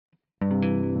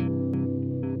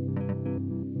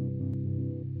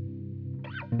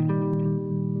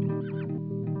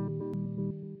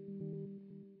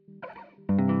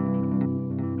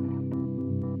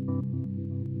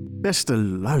Beste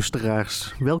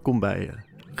luisteraars, welkom bij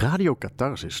Radio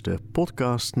Catharsis, de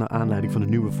podcast naar aanleiding van de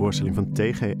nieuwe voorstelling van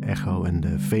TG Echo en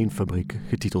de Veenfabriek,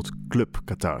 getiteld Club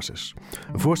Catharsis.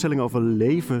 Een voorstelling over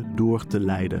leven door te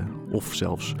lijden, of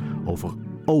zelfs over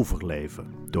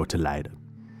overleven door te lijden.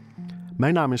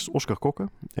 Mijn naam is Oscar Kokke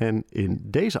en in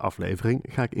deze aflevering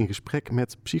ga ik in gesprek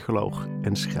met psycholoog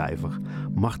en schrijver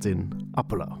Martin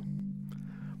Appelo.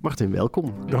 Martin,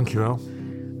 welkom. Dankjewel.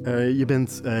 Je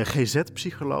bent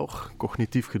GZ-psycholoog,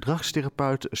 cognitief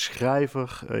gedragstherapeut,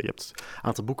 schrijver. Je hebt een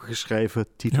aantal boeken geschreven,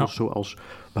 titels zoals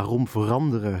Waarom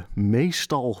veranderen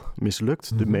meestal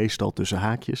mislukt, de meestal tussen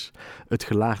haakjes, Het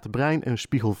gelaagde brein en Een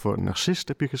spiegel voor een narcist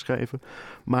heb je geschreven.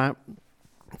 Maar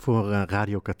voor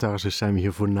Radio Catharsis zijn we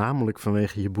hier voornamelijk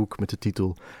vanwege je boek met de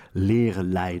titel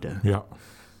Leren lijden. Ja.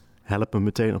 Help me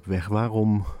meteen op weg.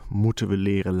 Waarom moeten we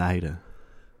leren lijden?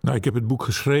 Nou, ik heb het boek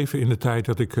geschreven in de tijd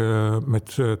dat ik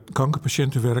met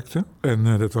kankerpatiënten werkte.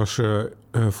 En dat was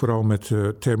vooral met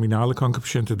terminale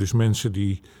kankerpatiënten. Dus mensen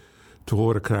die te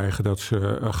horen krijgen dat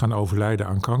ze gaan overlijden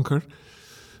aan kanker.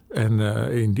 En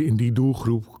in die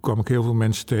doelgroep kwam ik heel veel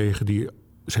mensen tegen die,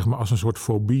 zeg maar, als een soort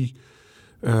fobie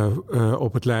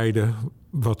op het lijden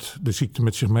wat de ziekte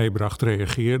met zich meebracht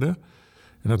reageerden.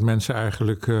 En dat mensen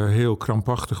eigenlijk heel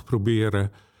krampachtig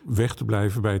proberen weg te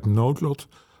blijven bij het noodlot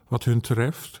wat hun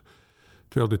treft.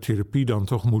 Terwijl de therapie dan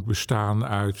toch moet bestaan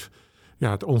uit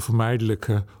het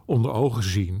onvermijdelijke onder ogen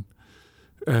zien.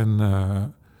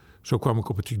 En zo kwam ik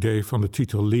op het idee van de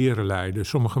titel Leren lijden.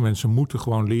 Sommige mensen moeten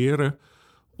gewoon leren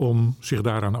om zich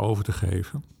daaraan over te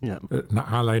geven. Ja. Naar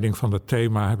aanleiding van dat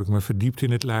thema heb ik me verdiept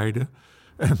in het lijden.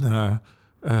 En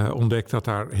ontdekt dat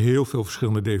daar heel veel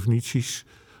verschillende definities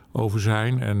over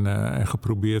zijn. En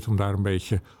geprobeerd om daar een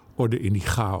beetje orde in die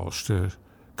chaos te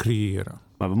creëren.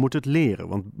 Maar we moeten het leren,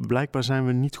 want blijkbaar zijn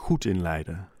we niet goed in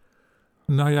lijden.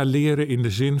 Nou ja, leren in de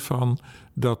zin van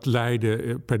dat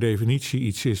lijden per definitie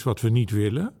iets is wat we niet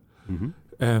willen. Mm-hmm.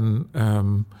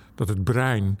 En dat het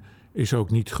brein is ook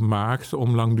niet gemaakt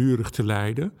om langdurig te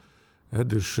lijden.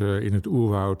 Dus in het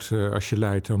oerwoud, als je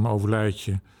lijdt, dan overlijd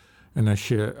je. En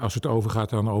als het overgaat,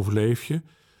 dan overleef je.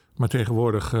 Maar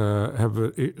tegenwoordig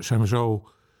zijn we zo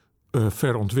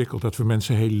ver ontwikkeld dat we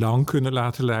mensen heel lang kunnen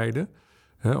laten lijden.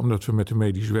 Omdat we met de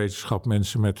medische wetenschap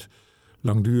mensen met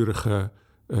langdurige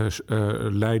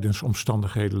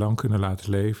lijdensomstandigheden lang kunnen laten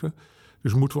leven.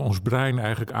 Dus moeten we ons brein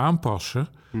eigenlijk aanpassen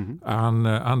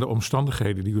aan de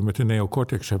omstandigheden die we met de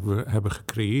neocortex hebben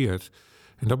gecreëerd.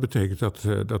 En dat betekent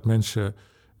dat mensen,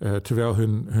 terwijl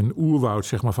hun oerwoud,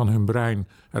 zeg maar, van hun brein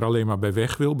er alleen maar bij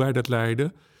weg wil bij dat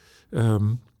lijden,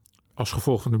 als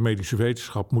gevolg van de medische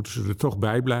wetenschap moeten ze er toch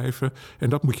bij blijven. En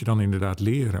dat moet je dan inderdaad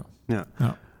leren.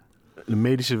 Ja. De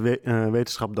medische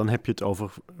wetenschap, dan heb je het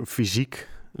over fysiek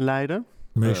lijden.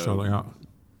 Meestal, ja.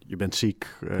 Je bent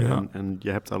ziek en je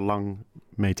hebt er lang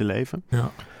mee te leven.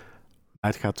 Ja.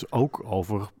 Het gaat ook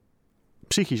over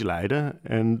psychisch lijden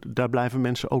en daar blijven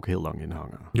mensen ook heel lang in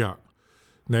hangen. Ja.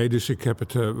 Nee, dus ik heb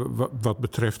het, wat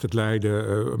betreft het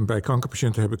lijden, bij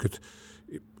kankerpatiënten heb ik het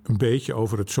een beetje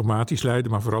over het somatisch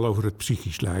lijden, maar vooral over het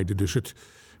psychisch lijden. Dus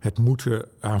het moeten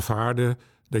aanvaarden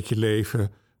dat je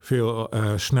leven veel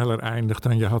sneller eindigt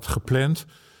dan je had gepland.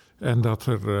 En dat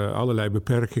er allerlei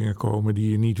beperkingen komen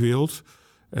die je niet wilt.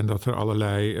 En dat er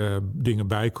allerlei dingen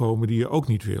bijkomen die je ook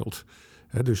niet wilt.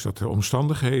 Dus dat de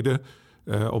omstandigheden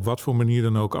op wat voor manier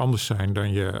dan ook anders zijn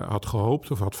dan je had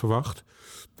gehoopt of had verwacht.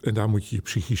 En daar moet je je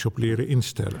psychisch op leren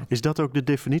instellen. Is dat ook de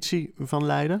definitie van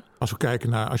lijden? Als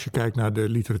je kijkt naar de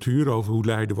literatuur over hoe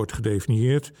lijden wordt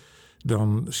gedefinieerd,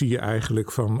 dan zie je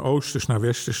eigenlijk van oosters naar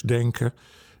westers denken.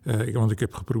 Want ik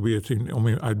heb geprobeerd om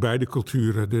uit beide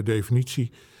culturen de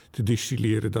definitie te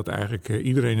distilleren dat eigenlijk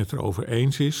iedereen het erover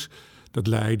eens is dat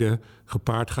lijden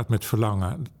gepaard gaat met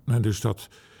verlangen. Dus dat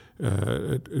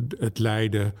het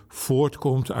lijden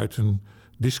voortkomt uit een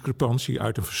discrepantie,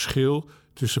 uit een verschil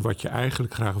tussen wat je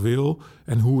eigenlijk graag wil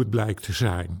en hoe het blijkt te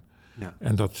zijn. Ja.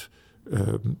 En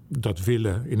dat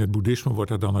willen, in het boeddhisme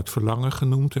wordt dat dan het verlangen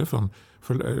genoemd.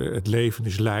 Het leven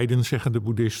is lijden, zeggen de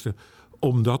boeddhisten,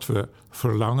 omdat we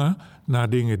verlangen naar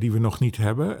dingen die we nog niet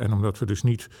hebben. En omdat we dus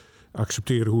niet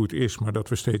accepteren hoe het is, maar dat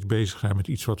we steeds bezig zijn met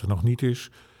iets wat er nog niet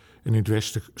is. En in het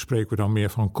Westen spreken we dan meer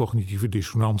van cognitieve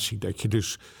dissonantie. Dat je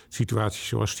dus situatie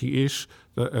zoals die is,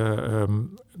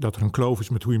 dat er een kloof is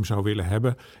met hoe je hem zou willen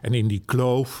hebben. En in die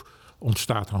kloof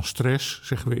ontstaat dan stress,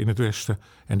 zeggen we in het Westen.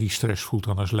 En die stress voelt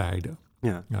dan als lijden.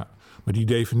 Ja. Maar die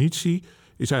definitie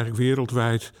is eigenlijk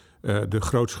wereldwijd de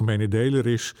grootst gemene deler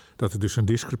is dat er dus een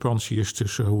discrepantie is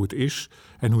tussen hoe het is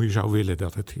en hoe je zou willen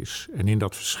dat het is. En in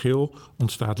dat verschil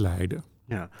ontstaat lijden.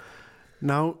 Ja,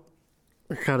 nou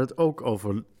gaat het ook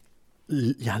over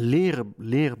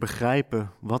leren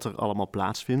begrijpen wat er allemaal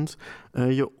plaatsvindt.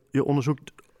 Je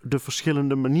onderzoekt de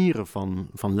verschillende manieren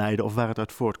van lijden of waar het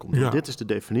uit voortkomt. Ja. Dit is de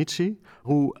definitie.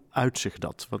 Hoe uitzicht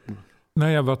dat?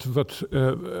 Nou ja,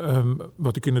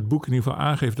 wat ik in het boek in ieder geval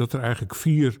aangeef, dat er eigenlijk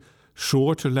 4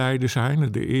 soorten lijden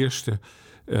zijn. De eerste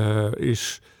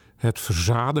is het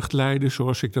verzadigd lijden,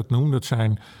 zoals ik dat noem. Dat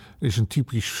is een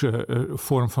typisch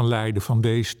vorm van lijden van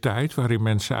deze tijd, waarin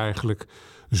mensen eigenlijk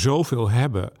zoveel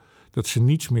hebben dat ze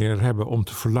niets meer hebben om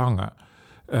te verlangen.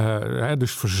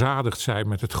 Dus verzadigd zijn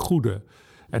met het goede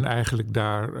en eigenlijk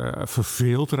daar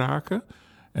verveeld raken.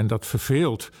 En dat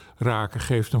verveeld raken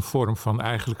geeft een vorm van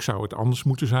eigenlijk zou het anders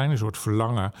moeten zijn. Een soort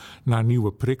verlangen naar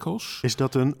nieuwe prikkels. Is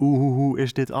dat een hoe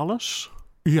is dit alles?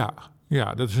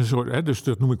 Ja, dat is een soort, dus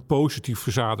dat noem ik positief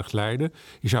verzadigd lijden.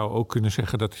 Je zou ook kunnen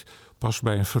zeggen dat past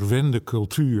bij een verwende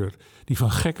cultuur die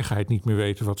van gekkigheid niet meer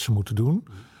weten wat ze moeten doen.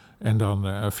 En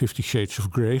dan 50 Shades of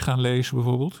Grey gaan lezen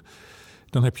bijvoorbeeld.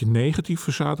 Dan heb je negatief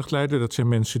verzadigd lijden. Dat zijn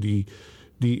mensen die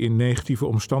in negatieve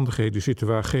omstandigheden zitten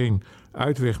waar geen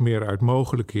uitweg meer uit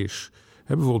mogelijk is.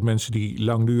 Bijvoorbeeld mensen die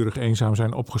langdurig eenzaam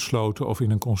zijn opgesloten of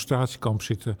in een concentratiekamp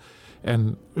zitten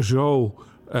en zo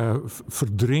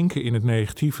verdrinken in het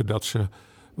negatieve dat ze,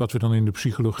 wat we dan in de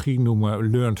psychologie noemen,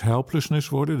 learned helplessness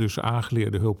worden. Dus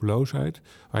aangeleerde hulpeloosheid,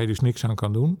 waar je dus niks aan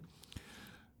kan doen.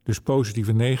 Dus positief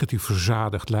en negatief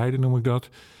verzadigd lijden noem ik dat.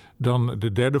 Dan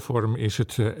de derde vorm is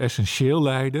het essentieel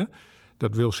lijden.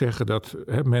 Dat wil zeggen dat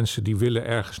mensen die willen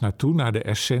ergens naartoe, naar de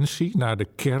essentie, naar de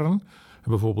kern.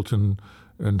 Bijvoorbeeld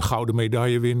een gouden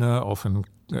medaille winnen of een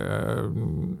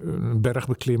berg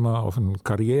beklimmen of een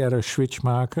carrière switch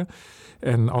maken.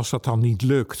 En als dat dan niet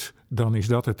lukt, dan is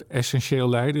dat het essentieel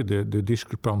lijden. De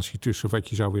discrepantie tussen wat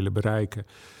je zou willen bereiken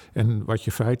en wat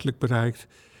je feitelijk bereikt.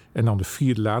 En dan de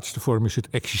vierde laatste vorm is het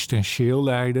existentieel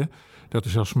lijden. Dat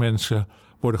is als mensen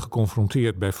worden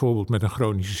geconfronteerd bijvoorbeeld met een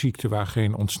chronische ziekte waar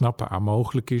geen ontsnappen aan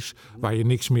mogelijk is, waar je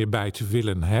niks meer bij te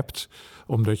willen hebt,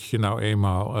 omdat je nou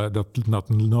eenmaal dat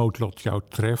noodlot jou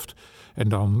treft. En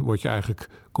dan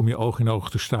kom je oog in oog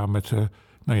te staan met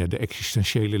de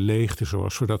existentiële leegte,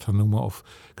 zoals we dat dan noemen, of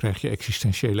krijg je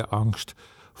existentiële angst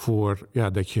voor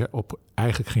dat je op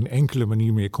eigenlijk geen enkele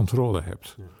manier meer controle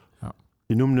hebt. Ja.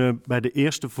 Je noemde bij de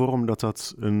eerste vorm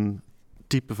dat een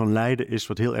type van lijden is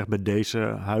wat heel erg bij deze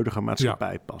huidige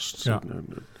maatschappij past. Ja.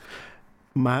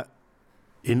 Maar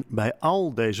bij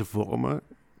al deze vormen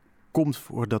komt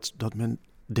voor dat men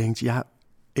denkt,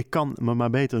 ik kan me maar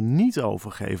beter niet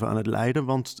overgeven aan het lijden,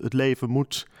 want het leven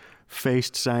moet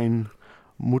feest zijn,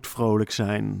 moet vrolijk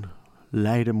zijn.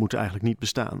 Lijden moet eigenlijk niet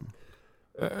bestaan.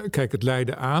 Kijk, het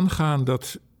lijden aangaan,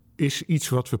 dat is iets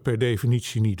wat we per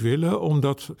definitie niet willen,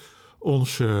 omdat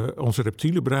ons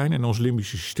reptiele brein en ons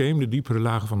limbische systeem, de diepere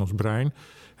lagen van ons brein,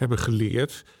 hebben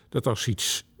geleerd dat als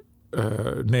iets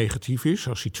negatief is,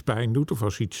 als iets pijn doet of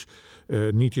als iets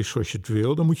niet is zoals je het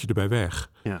wil, dan moet je erbij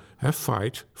weg. Ja.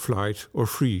 Fight, flight or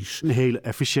freeze. Een hele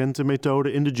efficiënte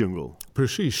methode in de jungle.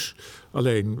 Precies.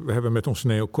 Alleen, we hebben met onze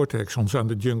neocortex ons aan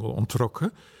de jungle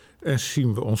onttrokken en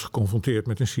zien we ons geconfronteerd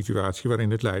met een situatie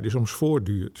waarin het lijden soms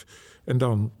voortduurt. En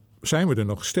dan zijn we er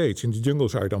nog steeds. In de jungle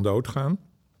zou je dan doodgaan.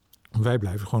 Wij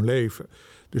blijven gewoon leven.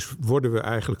 Dus worden we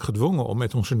eigenlijk gedwongen om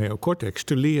met onze neocortex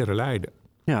te leren lijden.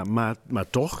 Ja, maar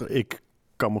toch, ik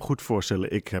kan me goed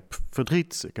voorstellen, ik heb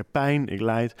verdriet, ik heb pijn, ik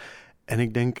lijd. En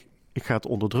ik denk, ik ga het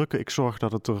onderdrukken. Ik zorg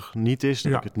dat het er niet is,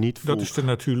 dat ik het niet voel. Dat is de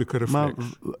natuurlijke reflex.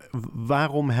 Maar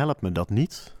waarom helpt me dat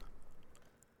niet?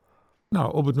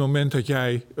 Nou, op het moment dat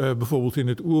jij bijvoorbeeld in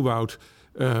het oerwoud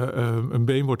een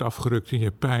been wordt afgerukt en je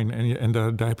hebt pijn en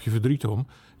daar heb je verdriet om,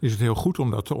 is het heel goed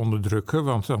om dat te onderdrukken,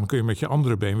 want dan kun je met je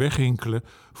andere been weghinkelen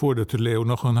voordat de leeuw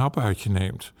nog een hap uit je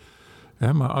neemt.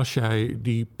 Maar als jij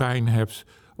die pijn hebt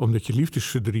omdat je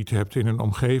liefdesverdriet hebt in een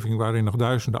omgeving waarin nog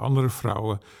duizenden andere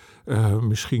vrouwen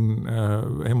misschien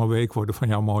helemaal week worden van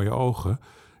jouw mooie ogen,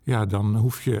 dan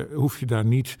hoef je daar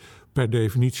niet per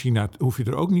definitie hoef je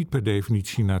er ook niet per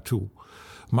definitie naartoe.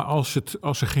 Maar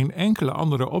als er geen enkele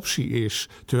andere optie is,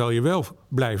 terwijl je wel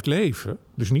blijft leven,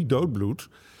 dus niet doodbloedt,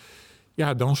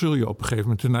 dan zul je op een gegeven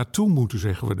moment er naartoe moeten,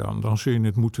 zeggen we dan. Dan zul je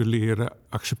het moeten leren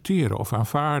accepteren of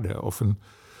aanvaarden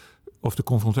of de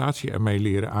confrontatie ermee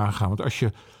leren aangaan. Want als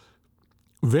je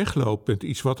wegloopt met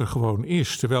iets wat er gewoon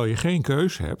is, terwijl je geen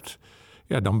keus hebt,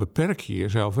 dan beperk je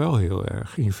jezelf wel heel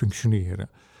erg in je functioneren.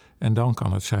 En dan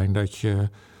kan het zijn dat je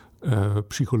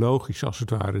psychologisch als het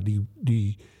ware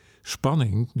die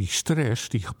spanning, die stress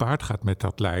die gepaard gaat met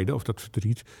dat lijden of dat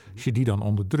verdriet, als je die dan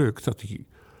onderdrukt, dat die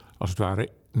als het ware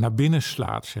naar binnen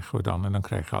slaat, zeggen we dan. En dan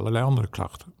krijg je allerlei andere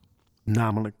klachten.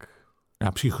 Namelijk? Ja,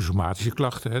 psychosomatische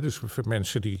klachten. Dus voor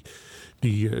mensen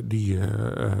die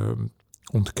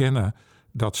ontkennen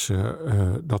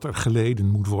dat er geleden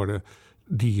moet worden.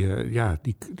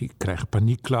 Die krijgen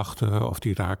paniekklachten of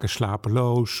die raken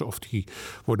slapeloos of die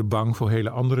worden bang voor hele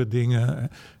andere dingen.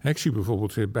 Ik zie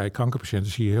bijvoorbeeld bij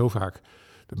kankerpatiënten zie je heel vaak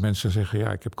dat mensen zeggen,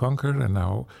 ja, ik heb kanker en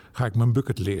nou ga ik mijn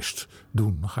bucketlist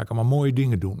doen. Dan ga ik allemaal mooie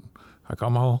dingen doen. Ga ik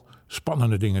allemaal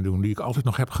spannende dingen doen die ik altijd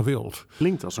nog heb gewild.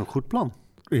 Klinkt als een goed plan.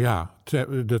 Ja,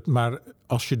 maar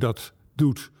als je dat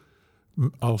doet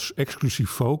als exclusief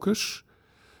focus,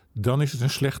 dan is het een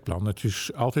slecht plan. Het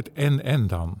is altijd en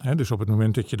dan. Hè? Dus op het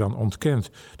moment dat je dan ontkent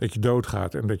dat je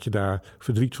doodgaat en dat je daar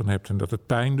verdriet van hebt en dat het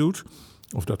pijn doet,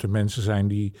 of dat er mensen zijn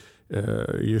die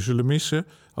je zullen missen,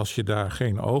 als je daar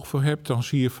geen oog voor hebt, dan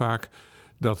zie je vaak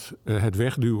dat het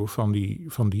wegduwen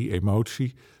van die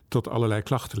emotie tot allerlei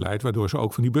klachten leidt, waardoor ze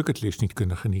ook van die bucketlist niet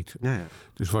kunnen genieten. Ja.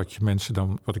 Dus wat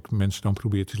ik mensen dan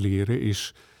probeer te leren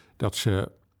is dat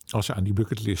ze, als ze aan die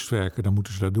bucketlist werken, dan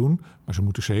moeten ze dat doen. Maar ze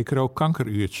moeten zeker ook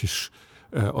kankeruurtjes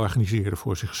organiseren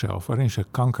voor zichzelf, waarin ze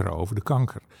kankeren over de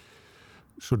kanker.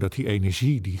 Zodat die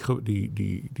energie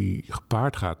die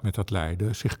gepaard gaat met dat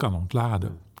lijden zich kan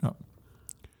ontladen. Ja.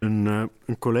 Een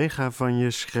collega van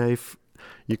je schreef,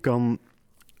 je kan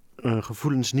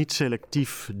gevoelens niet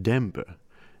selectief dempen.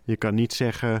 Je kan niet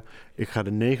zeggen, ik ga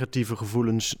de negatieve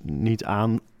gevoelens niet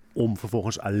aan om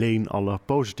vervolgens alleen alle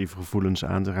positieve gevoelens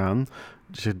aan te gaan.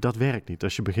 Dus dat werkt niet.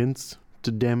 Als je begint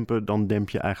te dempen, dan demp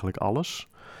je eigenlijk alles.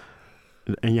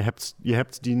 En je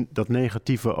hebt dat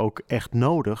negatieve ook echt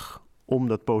nodig om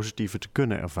dat positieve te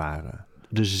kunnen ervaren.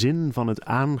 De zin van het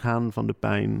aangaan van de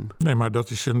pijn. Nee, maar dat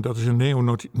is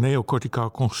een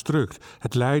neocorticaal construct.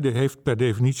 Het lijden heeft per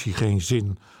definitie geen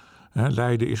zin.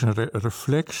 Lijden is een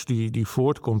reflex die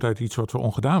voortkomt uit iets wat we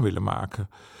ongedaan willen maken.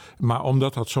 Maar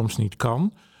omdat dat soms niet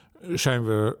kan,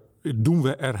 doen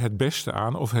we er het beste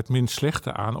aan of het minst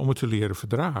slechte aan om het te leren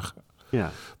verdragen.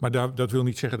 Ja. Maar dat wil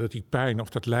niet zeggen dat die pijn of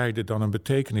dat lijden dan een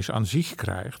betekenis aan zich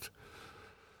krijgt.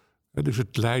 Dus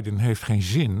het lijden heeft geen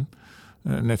zin,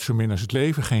 net zo min als het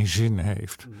leven geen zin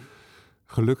heeft.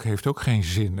 Geluk heeft ook geen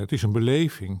zin. Het is een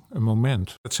beleving, een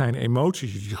moment. Het zijn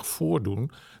emoties die zich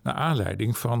voordoen naar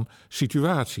aanleiding van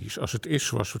situaties. Als het is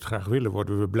zoals we het graag willen,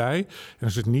 worden we blij. En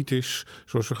als het niet is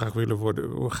zoals we graag willen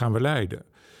worden, gaan we lijden.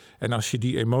 En als je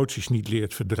die emoties niet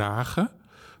leert verdragen,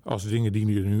 als dingen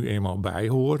die er nu eenmaal bij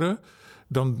horen,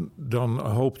 dan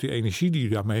hoopt die energie die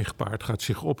daarmee gepaard gaat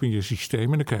zich op in je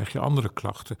systeem en dan krijg je andere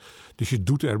klachten. Dus je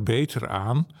doet er beter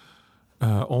aan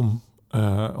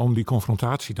om die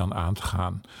confrontatie dan aan te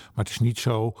gaan. Maar het is niet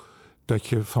zo dat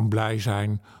je van blij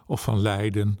zijn of van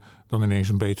lijden dan ineens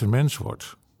een beter mens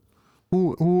wordt.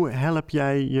 Hoe help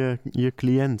jij je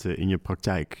cliënten in je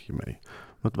praktijk hiermee?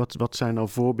 Wat zijn nou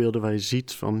voorbeelden waar je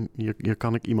ziet van hier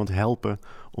kan ik iemand helpen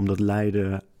om dat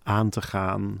lijden aan te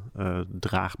gaan,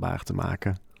 draagbaar te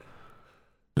maken?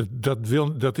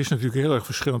 Dat is natuurlijk heel erg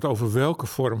verschillend over welke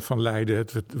vorm van lijden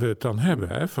we het dan hebben.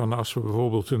 Hè? Van als we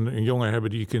bijvoorbeeld een jongen hebben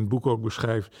die ik in het boek ook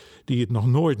beschrijf, die het nog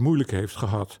nooit moeilijk heeft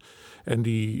gehad en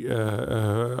die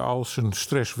al zijn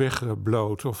stress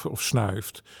wegbloot of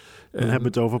snuift. Dan hebben we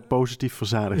het over positief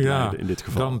verzadigd lijden in dit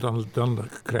geval. Dan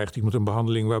krijgt iemand een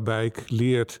behandeling waarbij ik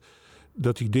leert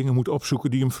dat hij dingen moet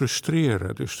opzoeken die hem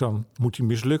frustreren. Dus dan moet hij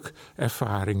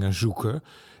mislukervaringen zoeken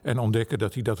en ontdekken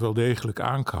dat hij dat wel degelijk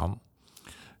aan kan.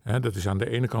 Dat is aan de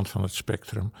ene kant van het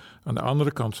spectrum. Aan de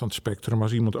andere kant van het spectrum,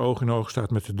 als iemand oog in oog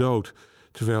staat met de dood,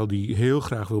 terwijl die heel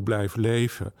graag wil blijven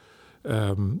leven,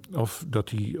 of dat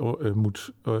hij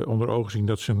moet onder ogen zien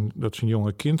dat zijn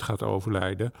jonge kind gaat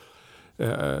overlijden,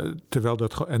 terwijl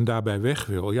en daarbij weg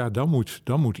wil, ja, dan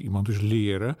moet iemand dus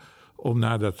leren om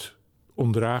naar dat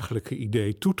ondraaglijke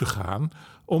idee toe te gaan,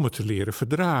 om het te leren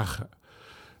verdragen.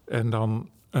 En dan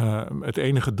het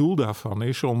enige doel daarvan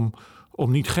is om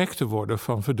niet gek te worden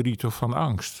van verdriet of van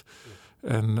angst.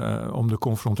 En om de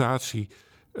confrontatie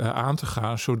aan te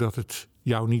gaan, zodat het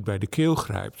jou niet bij de keel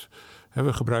grijpt.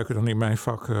 We gebruiken dan in mijn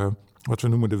vak wat we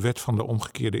noemen de wet van de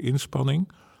omgekeerde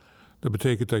inspanning. Dat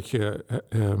betekent dat je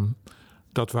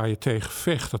dat waar je tegen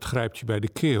vecht, dat grijpt je bij de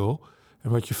keel. En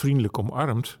wat je vriendelijk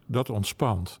omarmt, dat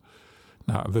ontspant.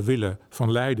 Nou,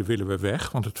 van lijden willen we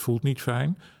weg, want het voelt niet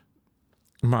fijn.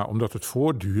 Maar omdat het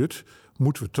voortduurt,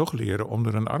 moeten we toch leren om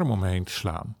er een arm omheen te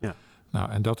slaan. Ja. Nou,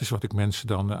 en dat is wat ik mensen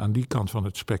dan aan die kant van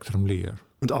het spectrum leer.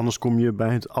 Want anders kom je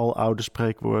bij het aloude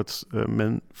spreekwoord,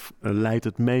 men lijdt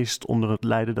het meest onder het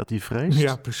lijden dat hij vreest.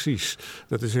 Ja, precies.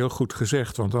 Dat is heel goed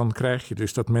gezegd. Want dan krijg je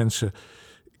dus dat mensen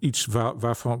iets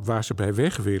waar ze bij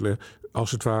weg willen,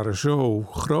 als het ware zo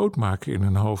groot maken in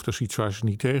hun hoofd als iets waar ze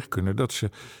niet tegen kunnen, dat ze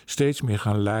steeds meer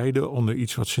gaan lijden onder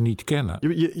iets wat ze niet kennen.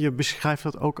 Je beschrijft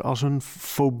dat ook als een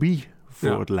fobie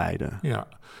voor het lijden. Ja,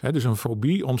 dus een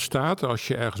fobie ontstaat als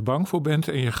je ergens bang voor bent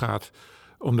en je gaat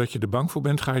omdat je er bang voor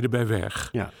bent, ga je erbij weg.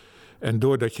 Ja. En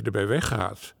doordat je erbij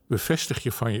weggaat, bevestig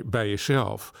je bij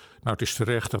jezelf. Nou, het is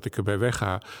terecht dat ik erbij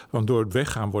wegga, want door het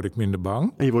weggaan word ik minder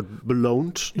bang. En je wordt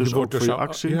beloond, dus ook voor je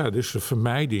actie. Ja, dus de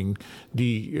vermijding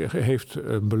die heeft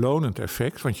een belonend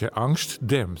effect, want je angst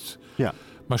dempt. Ja.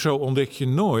 Maar zo ontdek je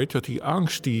nooit dat die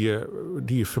angst die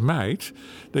je vermijdt,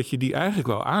 dat je die eigenlijk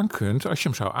wel aan kunt als je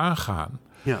hem zou aangaan.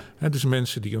 Ja. Dus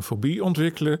mensen die een fobie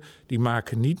ontwikkelen, die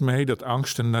maken niet mee dat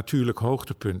angst een natuurlijk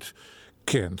hoogtepunt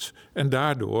kent. En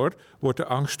daardoor wordt de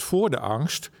angst voor de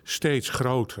angst steeds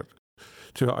groter.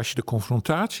 Terwijl als je de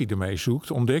confrontatie ermee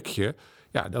zoekt, ontdek je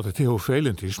dat het heel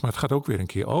vervelend is, maar het gaat ook weer een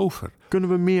keer over. Kunnen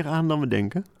we meer aan dan we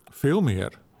denken? Veel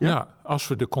meer. Ja, als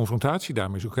we de confrontatie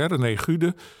daarmee zoeken. René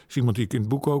Gude is iemand die ik in het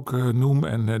boek ook noem.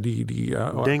 En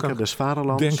Denker des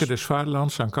Vaderlands. Denker des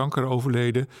Vaderlands, aan kanker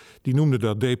overleden. Die noemde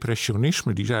dat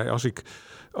depressionisme. Die zei,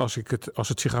 als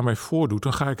het zich aan mij voordoet,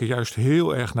 dan ga ik er juist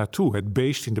heel erg naartoe. Het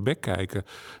beest in de bek kijken,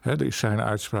 dat is zijn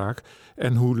uitspraak.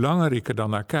 En hoe langer ik er dan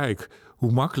naar kijk,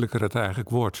 hoe makkelijker het eigenlijk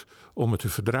wordt om het te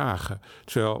verdragen.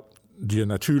 Terwijl de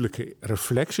natuurlijke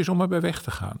reflex is om erbij weg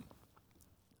te gaan.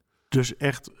 Dus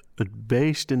echt het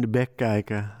beest in de bek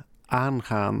kijken,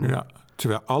 aangaan. Ja,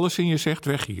 terwijl alles in je zegt,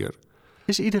 weg hier.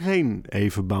 Is iedereen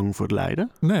even bang voor het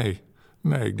lijden? Nee,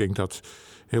 ik denk dat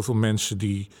heel veel mensen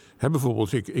die...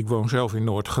 bijvoorbeeld, ik woon zelf in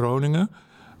Noord-Groningen.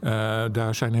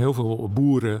 Daar zijn heel veel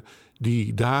boeren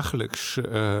die dagelijks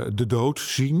de dood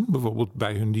zien, bijvoorbeeld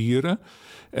bij hun dieren.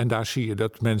 En daar zie je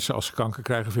dat mensen als ze kanker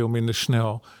krijgen veel minder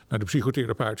snel naar de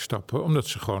psychotherapeut stappen. Omdat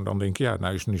ze gewoon dan denken,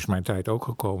 nu is mijn tijd ook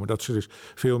gekomen. Dat ze dus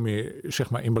veel meer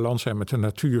in balans zijn met de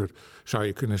natuur, zou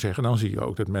je kunnen zeggen. Dan zie je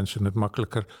ook dat mensen het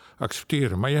makkelijker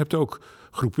accepteren. Maar je hebt ook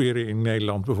groeperen in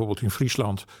Nederland, bijvoorbeeld in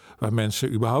Friesland, waar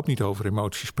mensen überhaupt niet over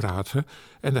emoties praten.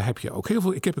 En daar heb je ook heel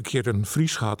veel. Ik heb een keer een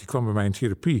Fries gehad, die kwam bij mij in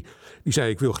therapie. Die zei,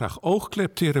 ik wil graag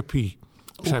oogkleptherapie.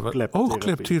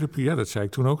 Oogkleptherapie, ja, dat zei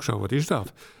ik toen ook zo. Wat is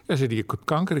dat? Ja, zei die, ik heb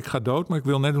kanker, ik ga dood, maar ik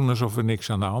wil net doen alsof er niks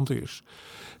aan de hand is.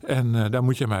 En daar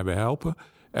moet je mij bij helpen.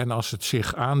 En als het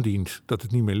zich aandient dat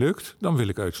het niet meer lukt, dan wil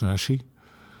ik euthanasie.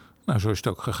 Nou, zo is het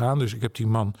ook gegaan. Dus ik heb die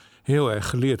man heel erg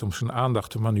geleerd om zijn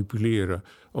aandacht te manipuleren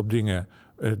op dingen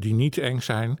die niet eng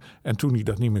zijn. En toen hij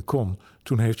dat niet meer kon,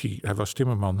 toen hij was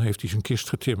timmerman, heeft hij zijn kist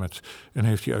getimmerd en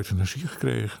heeft hij euthanasie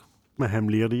gekregen. Maar hem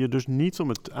leerde je dus niet om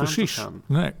het aan te gaan?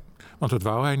 Nee, want dat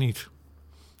wou hij niet.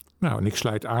 Nou, en ik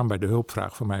sluit aan bij de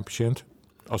hulpvraag van mijn patiënt.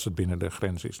 Als het binnen de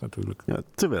grens is natuurlijk. Ja,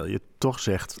 terwijl je toch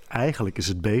zegt, eigenlijk is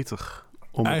het beter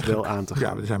om het wel aan te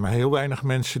gaan. Ja, er zijn maar heel weinig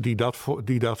mensen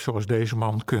die dat zoals deze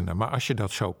man kunnen. Maar als je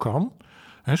dat zo kan,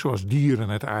 zoals dieren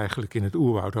het eigenlijk in het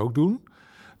oerwoud ook doen.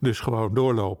 Dus gewoon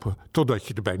doorlopen totdat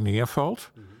je erbij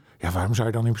neervalt. Ja, waarom zou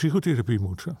je dan in psychotherapie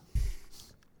moeten?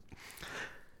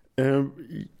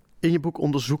 In je boek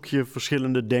onderzoek je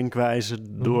verschillende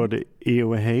denkwijzen door de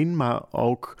eeuwen heen, maar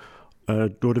ook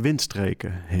door de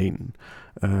windstreken heen.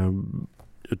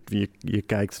 Je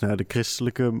kijkt naar de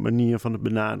christelijke manier van het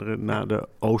benaderen, naar de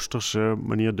oosterse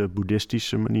manier, de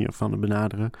boeddhistische manier van het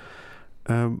benaderen.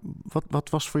 Wat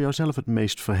was voor jou zelf het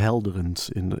meest verhelderend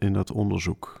in dat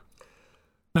onderzoek?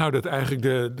 Nou, dat eigenlijk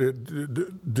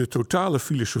de totale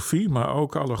filosofie, maar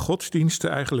ook alle godsdiensten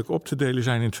eigenlijk op te delen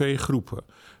zijn in twee groepen.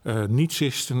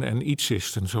 Nietsisten en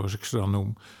ietsisten, zoals ik ze dan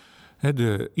noem.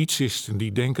 De ietsisten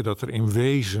die denken dat er in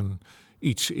wezen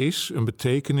iets is, een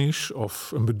betekenis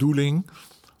of een bedoeling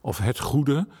of het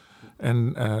goede.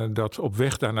 En dat op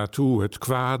weg daar naartoe het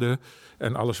kwade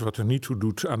en alles wat er niet toe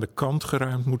doet aan de kant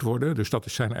geruimd moet worden. Dus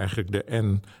dat zijn eigenlijk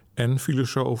de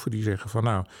en-filosofen die zeggen van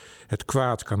nou, het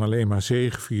kwaad kan alleen maar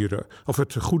zegevieren, of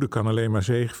het goede kan alleen maar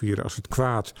zegevieren als het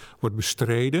kwaad wordt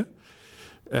bestreden.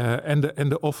 En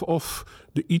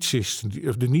de ietsisten,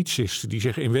 of de nietsisten, die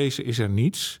zeggen in wezen is er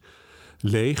niets,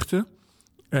 leegte.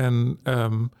 En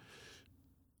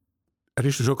er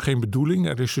is dus ook geen bedoeling,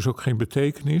 er is dus ook geen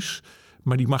betekenis,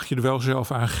 maar die mag je er wel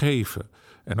zelf aan geven.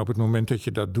 En op het moment dat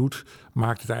je dat doet,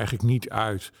 maakt het eigenlijk niet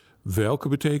uit welke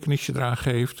betekenis je eraan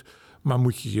geeft, maar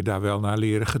moet je je daar wel naar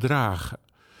leren gedragen.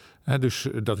 Dus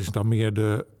dat is dan meer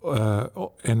de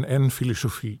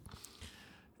en-filosofie.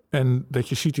 En dat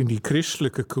je ziet in die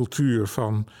christelijke cultuur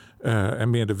en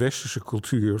meer de westerse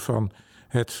cultuur van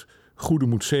het goede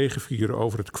moet zegevieren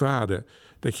over het kwade,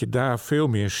 dat je daar veel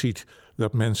meer ziet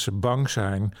dat mensen bang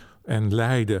zijn en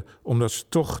lijden omdat ze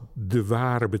toch de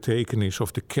ware betekenis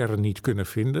of de kern niet kunnen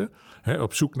vinden.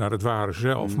 Op zoek naar het ware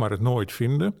zelf, maar het nooit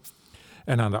vinden.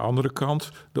 En aan de andere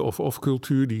kant de of-of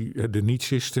cultuur, de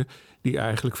nietsisten, die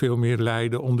eigenlijk veel meer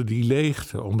lijden onder die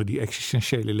leegte, onder die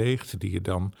existentiële leegte die je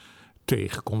dan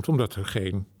tegenkomt, omdat er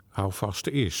geen houvast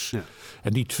is. Ja.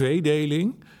 En die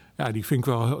tweedeling, Ja, die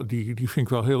vind ik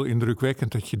wel heel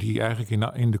indrukwekkend. Dat je die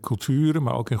eigenlijk in de culturen,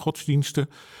 maar ook in godsdiensten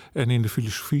en in de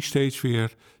filosofie steeds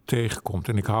weer tegenkomt.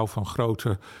 En ik hou van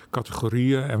grote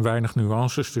categorieën en weinig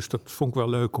nuances. Dus dat vond ik wel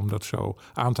leuk om dat zo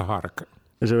aan te harken.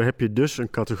 En zo heb je dus een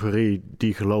categorie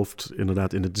die gelooft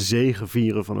inderdaad in het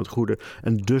zegevieren van het goede.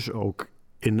 En dus ook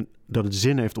in dat het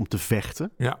zin heeft om te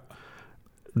vechten. Ja.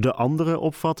 De andere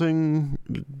opvatting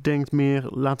denkt meer,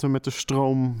 laten we met de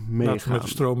stroom meegaan. Laten we met de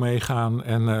stroom meegaan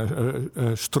en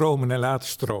stromen en laten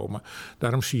stromen.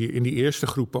 Daarom zie je in die eerste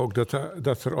groep ook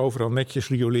dat er overal netjes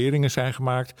rioleringen zijn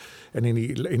gemaakt. En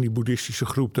in die boeddhistische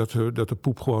groep dat de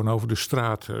poep gewoon over de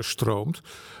straat stroomt.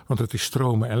 Want het is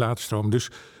stromen en laten stromen. Dus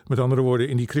met andere woorden,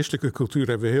 in die christelijke cultuur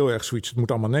hebben we heel erg zoiets. Het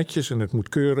moet allemaal netjes en het moet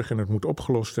keurig en het moet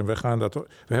opgelost. En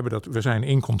we zijn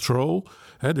in control.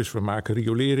 Hè, dus we maken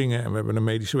rioleringen en we hebben een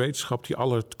medische wetenschap die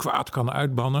al het kwaad kan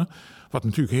uitbannen. Wat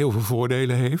natuurlijk heel veel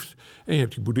voordelen heeft. En je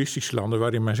hebt die boeddhistische landen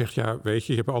waarin men zegt, ja, weet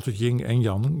je hebt altijd yin en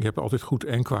yang. Je hebt altijd goed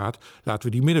en kwaad. Laten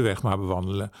we die middenweg maar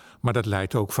bewandelen. Maar dat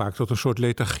leidt ook vaak tot een soort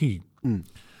lethargie.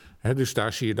 Dus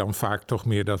daar zie je dan vaak toch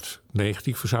meer dat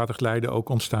negatief verzadigd lijden ook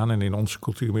ontstaan. En in onze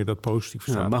cultuur meer dat positief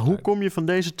verzadigd lijden. Maar hoe kom je van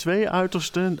deze twee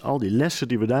uitersten, al die lessen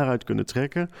die we daaruit kunnen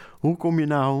trekken, hoe kom je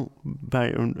nou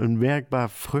bij een werkbaar,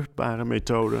 vruchtbare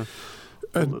methode?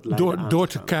 Door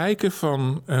te kijken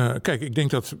van... kijk, ik denk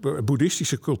dat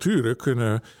boeddhistische culturen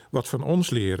kunnen wat van ons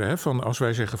leren. Hè? Van als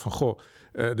wij zeggen van, goh,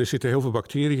 er zitten heel veel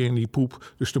bacteriën in die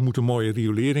poep, dus er moeten mooie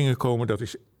rioleringen komen.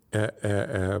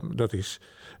 Dat is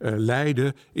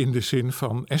lijden in de zin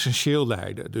van essentieel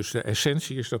lijden. Dus de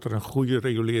essentie is dat er een goede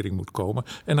riolering moet komen.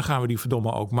 En dan gaan we die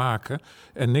verdomme ook maken.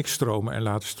 En niks stromen en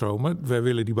laten stromen. Wij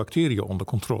willen die bacteriën onder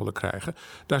controle krijgen.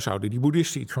 Daar zouden die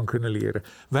boeddhisten iets van kunnen leren.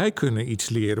 Wij kunnen iets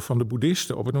leren van de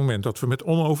boeddhisten op het moment dat we met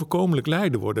onoverkomelijk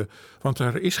lijden worden. Want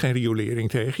er is geen riolering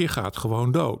tegen. Je gaat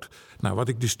gewoon dood. Nou, wat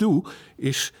ik dus doe,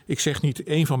 is, ik zeg niet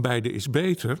één van beide is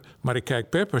beter. Maar ik kijk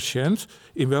per patiënt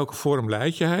in welke vorm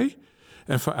lijdt jij.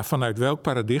 En vanuit welk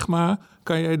paradigma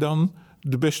kan jij dan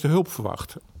de beste hulp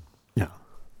verwachten? Ja.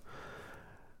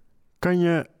 Kan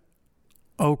je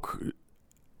ook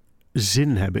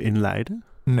zin hebben in lijden?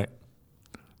 Nee.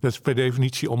 Dat is per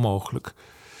definitie onmogelijk.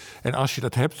 En als je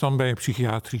dat hebt, dan ben je een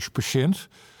psychiatrisch patiënt.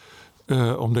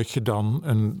 Omdat je dan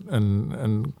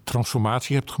een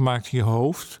transformatie hebt gemaakt in je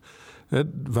hoofd.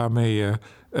 Waarmee je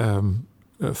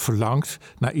verlangt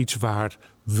naar iets waar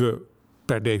we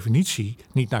per definitie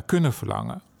niet naar kunnen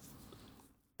verlangen.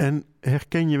 En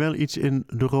herken je wel iets in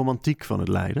de romantiek van het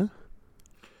lijden?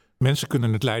 Mensen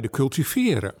kunnen het lijden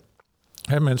cultiveren.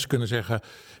 Mensen kunnen zeggen,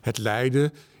 het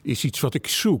lijden is iets wat ik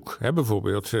zoek.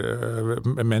 Bijvoorbeeld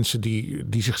mensen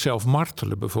die zichzelf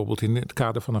martelen, bijvoorbeeld in het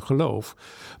kader van een geloof.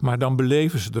 Maar dan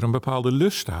beleven ze er een bepaalde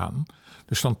lust aan.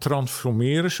 Dus dan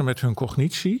transformeren ze met hun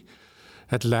cognitie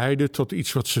het lijden tot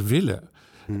iets wat ze willen.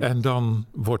 En dan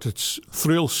wordt het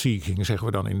thrill-seeking, zeggen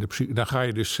we dan in de psychologie. Dan ga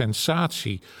je dus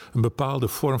sensatie, een bepaalde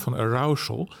vorm van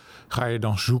arousal, ga je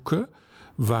dan zoeken,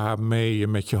 waarmee je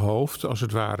met je hoofd, als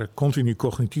het ware, continu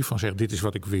cognitief van zegt, dit is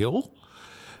wat ik wil.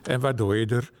 En waardoor je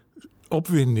er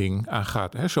opwinding aan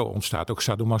gaat. Zo ontstaat ook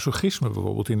sadomasochisme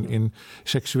bijvoorbeeld in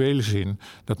seksuele zin.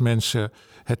 Dat mensen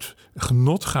het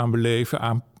genot gaan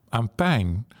beleven aan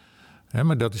pijn.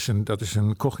 Maar dat is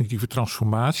een cognitieve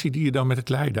transformatie die je dan met het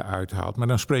lijden uithaalt. Maar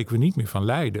dan spreken we niet meer van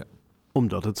lijden.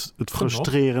 Omdat het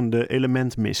frustrerende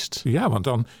element mist. Ja, want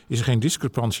dan is er geen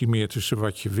discrepantie meer tussen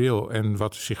wat je wil en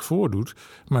wat zich voordoet.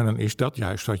 Maar dan is dat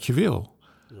juist wat je wil.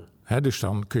 Dus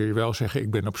dan kun je wel zeggen,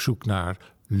 ik ben op zoek naar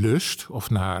lust of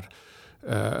naar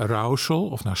arousal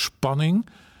of naar spanning.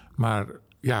 Maar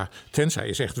ja, tenzij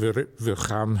je zegt, we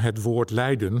gaan het woord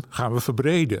lijden gaan we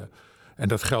verbreden. En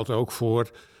dat geldt ook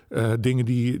voor dingen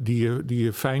die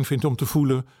je fijn vindt om te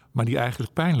voelen, maar die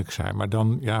eigenlijk pijnlijk zijn. Maar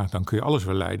dan kun je alles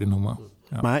wel lijden noemen.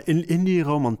 Ja. Maar in die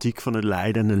romantiek van het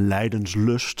lijden en de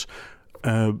lijdenslust,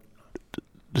 er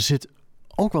zit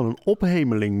ook wel een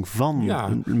ophemeling van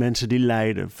mensen die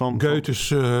lijden. Goethe's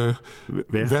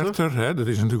Werther, dat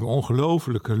is natuurlijk een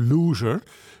ongelofelijke loser.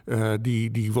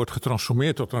 Die wordt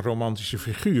getransformeerd tot een romantische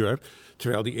figuur,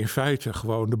 terwijl die in feite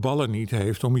gewoon de ballen niet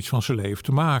heeft om iets van zijn leven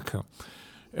te maken.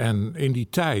 En in die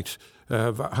tijd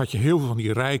had je heel veel van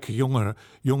die rijke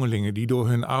jongelingen die door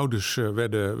hun ouders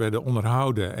werden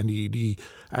onderhouden en die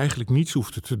eigenlijk niets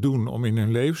hoefden te doen om in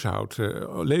hun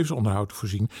levensonderhoud te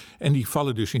voorzien. En die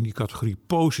vallen dus in die categorie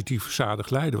positief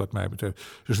verzadigd lijden wat mij betreft.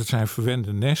 Dus dat zijn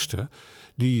verwende nesten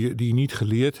die niet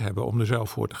geleerd hebben om er zelf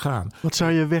voor te gaan. Wat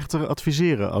zou je Werther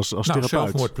adviseren als therapeut?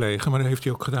 Zelfmoord plegen, maar dat heeft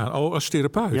hij ook gedaan. Oh, als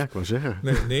therapeut? Ja, ik wou zeggen.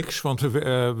 Nee, niks, want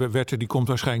Werther die komt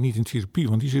waarschijnlijk niet in therapie,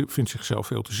 want die vindt zichzelf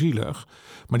veel te zielig.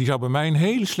 Maar die zou bij mij mij in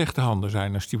hele slechte handen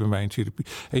zijn als die bij mij in therapie.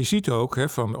 En je ziet ook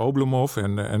van Oblomov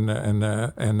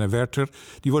en Werther,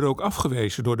 die worden ook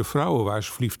afgewezen door de vrouwen waar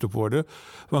ze verliefd op worden.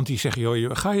 Want die zeggen,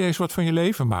 joh, ga je eens wat van je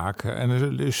leven maken? En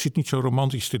er zit niet zo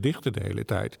romantisch te dichten de hele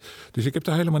tijd. Dus ik heb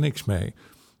daar helemaal niks mee.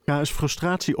 Ga eens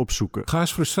frustratie opzoeken. Ga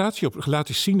eens frustratie op. Laat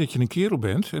eens zien dat je een kerel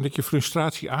bent en dat je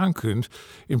frustratie aan kunt.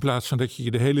 In plaats van dat je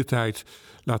je de hele tijd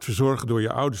laat verzorgen door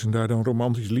je ouders en daar dan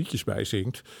romantische liedjes bij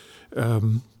zingt.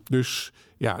 Dus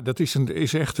ja, dat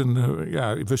is echt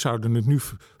we zouden het nu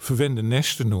verwende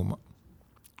nesten noemen.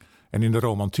 En in de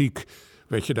romantiek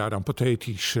weet je daar dan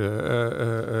pathetisch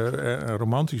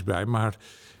romantisch bij. Maar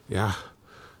ja,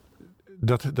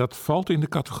 dat valt in de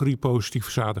categorie positief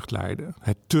verzadigd lijden.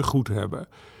 Het te goed hebben.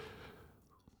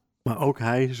 Maar ook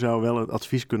hij zou wel het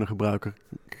advies kunnen gebruiken.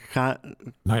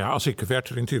 Nou ja, als ik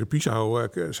Werther in therapie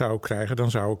zou krijgen,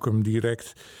 dan zou ik hem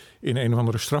direct in een of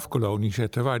andere strafkolonie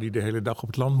zetten waar hij de hele dag op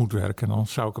het land moet werken. En dan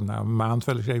zou ik hem na een maand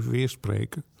wel eens even weer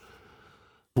spreken.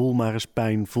 Voel maar eens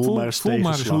pijn, voel maar eens tegenslag. Voel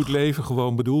maar eens hoe het leven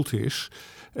gewoon bedoeld is.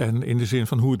 En in de zin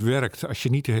van hoe het werkt als je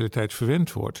niet de hele tijd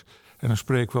verwend wordt. En dan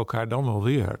spreken we elkaar dan wel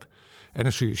weer. En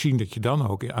dan zul je zien dat je dan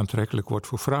ook aantrekkelijk wordt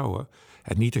voor vrouwen.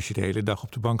 En niet als je de hele dag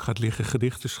op de bank gaat liggen,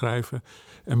 gedichten schrijven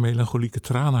en melancholieke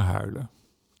tranen huilen.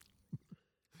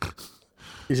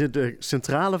 Is het de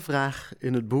centrale vraag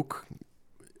in het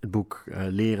boek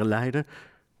Leren lijden?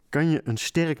 Kan je een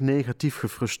sterk negatief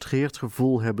gefrustreerd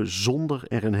gevoel hebben zonder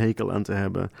er een hekel aan te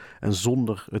hebben en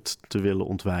zonder het te willen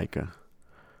ontwijken?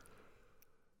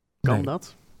 Kan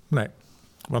dat? Nee,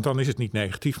 want dan is het niet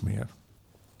negatief meer.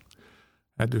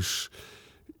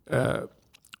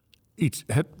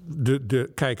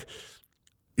 Kijk,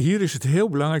 hier is het heel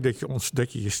belangrijk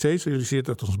dat je steeds realiseert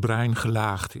dat ons brein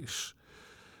gelaagd is.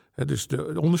 Dus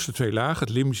de onderste 2 lagen,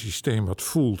 het limbische systeem wat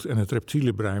voelt en het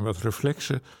reptiele brein wat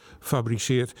reflexen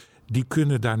fabriceert, die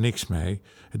kunnen daar niks mee.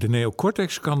 De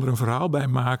neocortex kan er een verhaal bij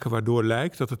maken waardoor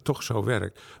lijkt dat het toch zo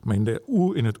werkt. Maar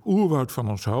in het oerwoud van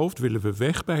ons hoofd willen we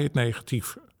weg bij het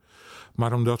negatieve.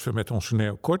 Maar omdat we met onze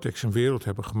neocortex een wereld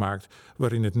hebben gemaakt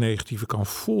waarin het negatieve kan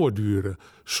voortduren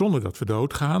zonder dat we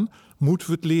doodgaan, moeten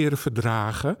we het leren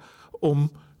verdragen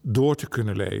om door te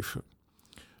kunnen leven.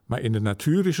 Maar in de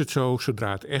natuur is het zo,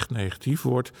 zodra het echt negatief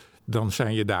wordt, dan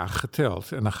zijn je dagen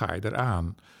geteld en dan ga je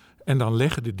eraan. En dan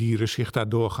leggen de dieren zich daar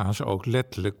doorgaans ook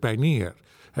letterlijk bij neer.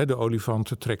 De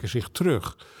olifanten trekken zich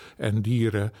terug en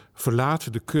dieren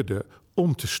verlaten de kudde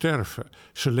om te sterven.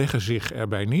 Ze leggen zich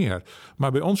erbij neer.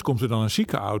 Maar bij ons komt er dan een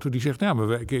ziekenauto die zegt,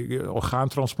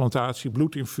 orgaantransplantatie,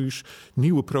 bloedinfuus,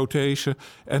 nieuwe prothese.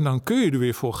 En dan kun je er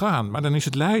weer voor gaan. Maar dan is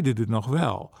het lijden er nog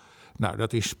wel. Nou,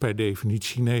 dat is per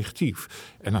definitie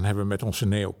negatief. En dan hebben we met onze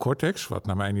neocortex, wat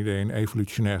naar mijn idee een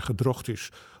evolutionair gedrocht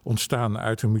is, ontstaan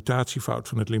uit een mutatiefout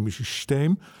van het limbische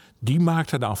systeem. Die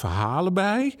maakt er dan verhalen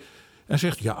bij en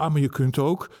zegt, ja, maar je kunt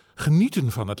ook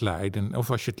genieten van het lijden.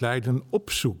 Of als je het lijden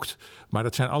opzoekt. Maar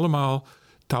dat zijn allemaal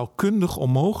taalkundig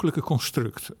onmogelijke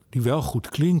constructen die wel goed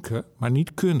klinken, maar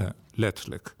niet kunnen,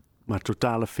 letterlijk. Maar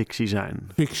totale fictie zijn.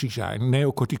 Fictie zijn,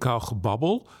 neocorticaal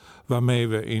gebabbel, waarmee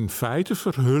we in feite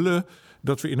verhullen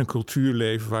dat we in een cultuur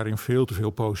leven waarin veel te veel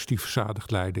positief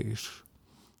verzadigd lijden is.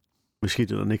 We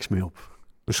schieten er niks mee op.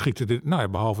 We schieten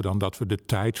behalve dan dat we de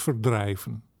tijd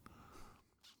verdrijven.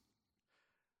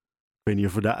 Ik weet niet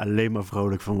of we daar alleen maar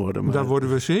vrolijk van worden. Maar... Daar worden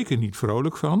we zeker niet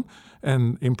vrolijk van.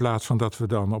 En in plaats van dat we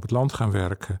dan op het land gaan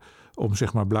werken om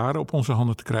blaren op onze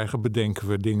handen te krijgen, bedenken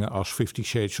we dingen als 50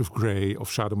 Shades of Grey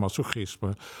of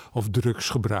sadomasochisme of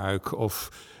drugsgebruik of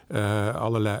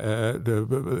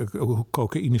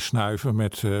cocaïne snuiven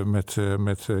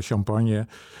met champagne.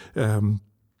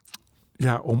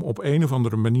 Om op een of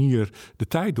andere manier de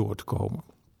tijd door te komen.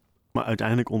 Maar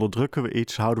uiteindelijk onderdrukken we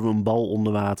iets, houden we een bal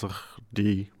onder water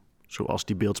die, zoals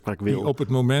die beeldspraak wil. Die op het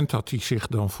moment dat die zich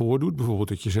dan voordoet, bijvoorbeeld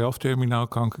dat je zelf terminaal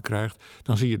kanker krijgt,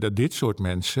 dan zie je dat dit soort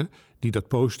mensen, die dat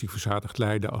positief verzadigd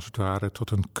lijden als het ware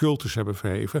tot een cultus hebben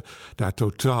verheven, daar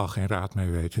totaal geen raad mee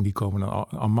weten. En die komen dan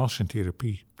en masse in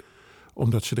therapie.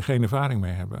 Omdat ze er geen ervaring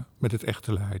mee hebben met het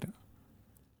echte lijden.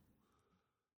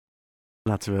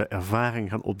 Laten we ervaring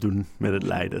gaan opdoen met het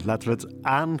lijden. Laten we het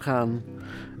aangaan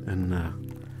en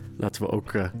laten we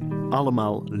ook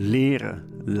allemaal leren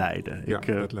lijden. Ja,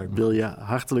 Ik wil je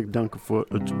hartelijk danken voor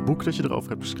het boek dat je erover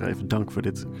hebt geschreven. Dank voor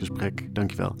dit gesprek.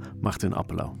 Dankjewel, Martin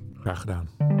Appelo. Graag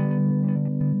gedaan.